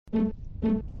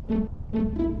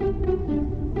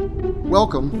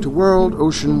Welcome to World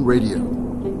Ocean Radio.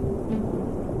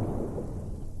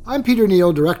 I'm Peter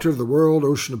Neill, Director of the World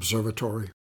Ocean Observatory.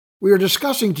 We are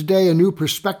discussing today a new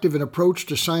perspective and approach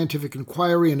to scientific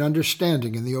inquiry and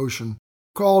understanding in the ocean,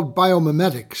 called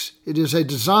biomimetics. It is a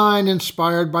design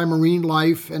inspired by marine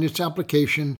life and its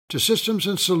application to systems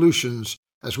and solutions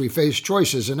as we face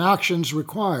choices and actions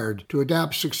required to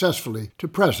adapt successfully to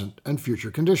present and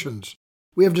future conditions.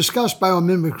 We have discussed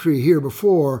biomimicry here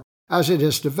before, as it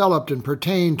has developed and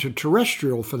pertained to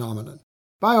terrestrial phenomena.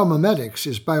 Biomimetics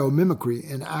is biomimicry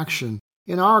in action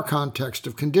in our context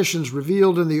of conditions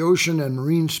revealed in the ocean and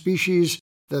marine species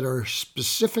that are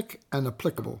specific and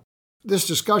applicable. This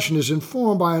discussion is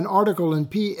informed by an article in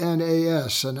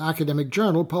PNAS, an academic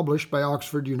journal published by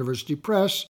Oxford University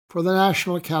Press for the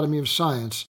National Academy of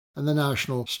Science and the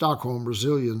National Stockholm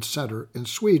Resilience Center in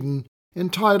Sweden,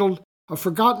 entitled A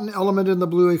Forgotten Element in the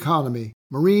Blue Economy,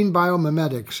 Marine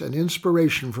Biomimetics and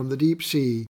Inspiration from the Deep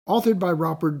Sea, authored by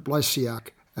Robert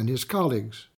Blasiak and his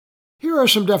colleagues. Here are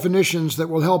some definitions that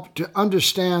will help to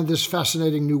understand this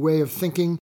fascinating new way of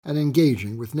thinking and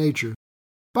engaging with nature.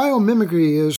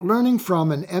 Biomimicry is learning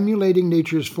from and emulating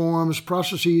nature's forms,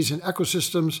 processes, and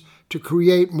ecosystems to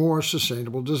create more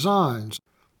sustainable designs.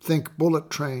 Think bullet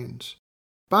trains.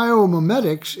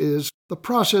 Biomimetics is the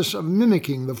process of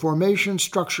mimicking the formation,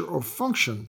 structure, or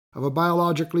function of a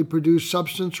biologically produced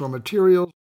substance or material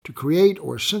to create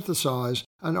or synthesize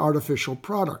an artificial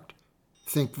product.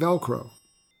 Think Velcro.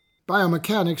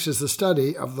 Biomechanics is the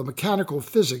study of the mechanical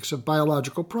physics of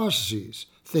biological processes.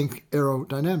 Think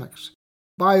aerodynamics.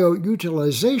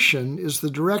 Bioutilization is the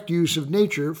direct use of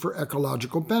nature for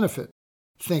ecological benefit.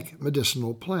 Think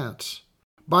medicinal plants.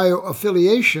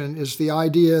 Bioaffiliation is the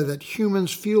idea that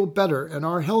humans feel better and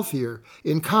are healthier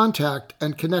in contact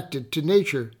and connected to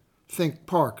nature. Think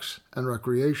parks and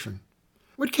recreation.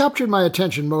 What captured my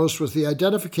attention most was the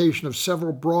identification of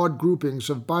several broad groupings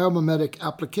of biomimetic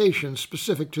applications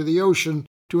specific to the ocean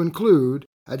to include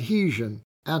adhesion,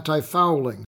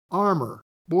 anti-fouling, armor,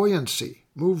 buoyancy,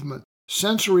 movement,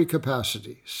 sensory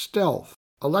capacity, stealth,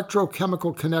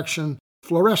 electrochemical connection,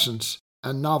 fluorescence,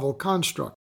 and novel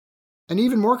construct. And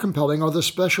even more compelling are the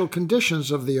special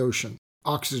conditions of the ocean: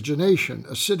 oxygenation,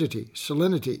 acidity,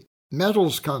 salinity,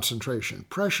 metals concentration,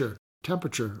 pressure,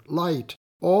 temperature, light,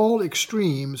 all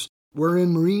extremes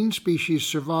wherein marine species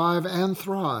survive and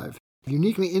thrive,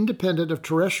 uniquely independent of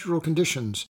terrestrial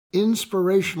conditions,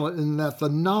 inspirational in that the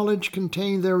knowledge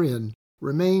contained therein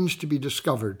remains to be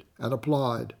discovered and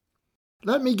applied.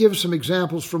 Let me give some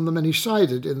examples from the many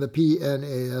cited in the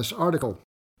PNAS article.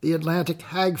 The Atlantic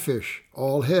hagfish,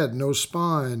 all head, no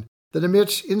spine, that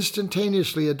emits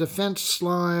instantaneously a defense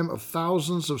slime of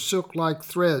thousands of silk-like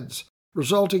threads,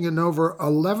 resulting in over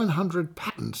 1,100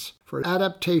 patents for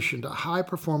adaptation to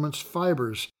high-performance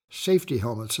fibers, safety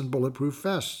helmets, and bulletproof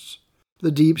vests.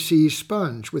 The deep-sea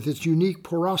sponge, with its unique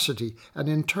porosity and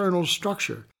internal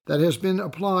structure that has been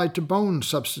applied to bone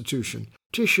substitution,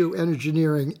 tissue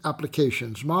engineering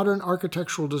applications, modern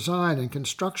architectural design and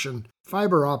construction,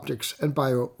 fiber optics, and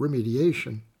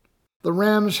bioremediation. The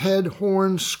ram's head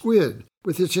horn squid,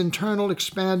 with its internal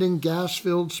expanding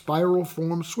gas-filled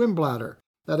spiral-form swim bladder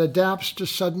that adapts to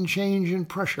sudden change in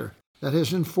pressure, that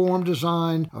has informed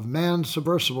design of manned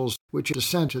submersibles which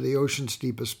descend to the ocean's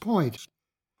deepest point.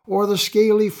 Or the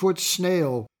scaly-foot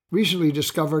snail, recently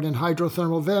discovered in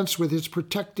hydrothermal vents with its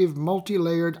protective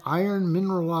multi-layered iron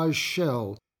mineralized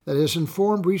shell that has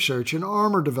informed research in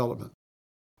armor development.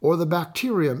 Or the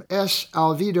bacterium S.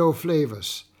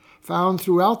 alvidoflavus, found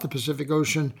throughout the Pacific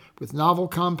Ocean with novel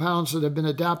compounds that have been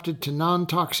adapted to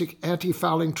non-toxic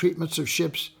anti-fouling treatments of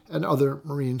ships and other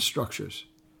marine structures.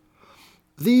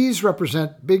 These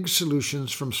represent big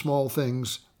solutions from small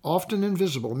things, often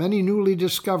invisible, many newly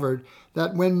discovered,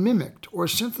 that when mimicked or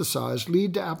synthesized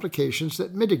lead to applications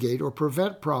that mitigate or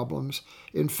prevent problems,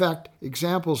 in fact,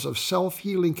 examples of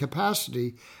self-healing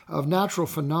capacity of natural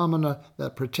phenomena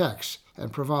that protects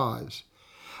and provides.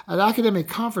 At academic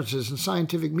conferences and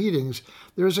scientific meetings,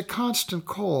 there is a constant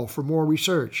call for more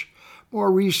research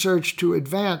to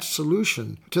advance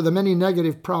solution to the many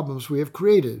negative problems we have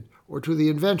created, or to the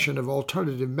invention of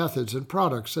alternative methods and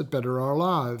products that better our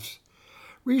lives.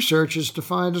 Research is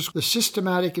defined as the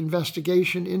systematic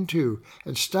investigation into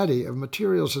and study of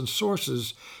materials and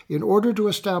sources in order to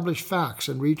establish facts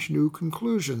and reach new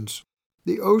conclusions.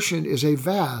 The ocean is a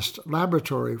vast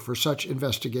laboratory for such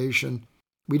investigation.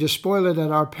 We despoil it at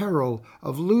our peril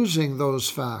of losing those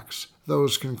facts,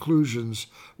 those conclusions,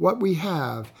 what we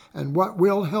have, and what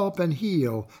will help and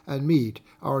heal and meet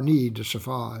our need to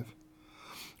survive.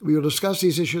 We will discuss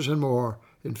these issues and more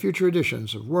in future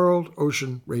editions of World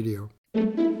Ocean Radio.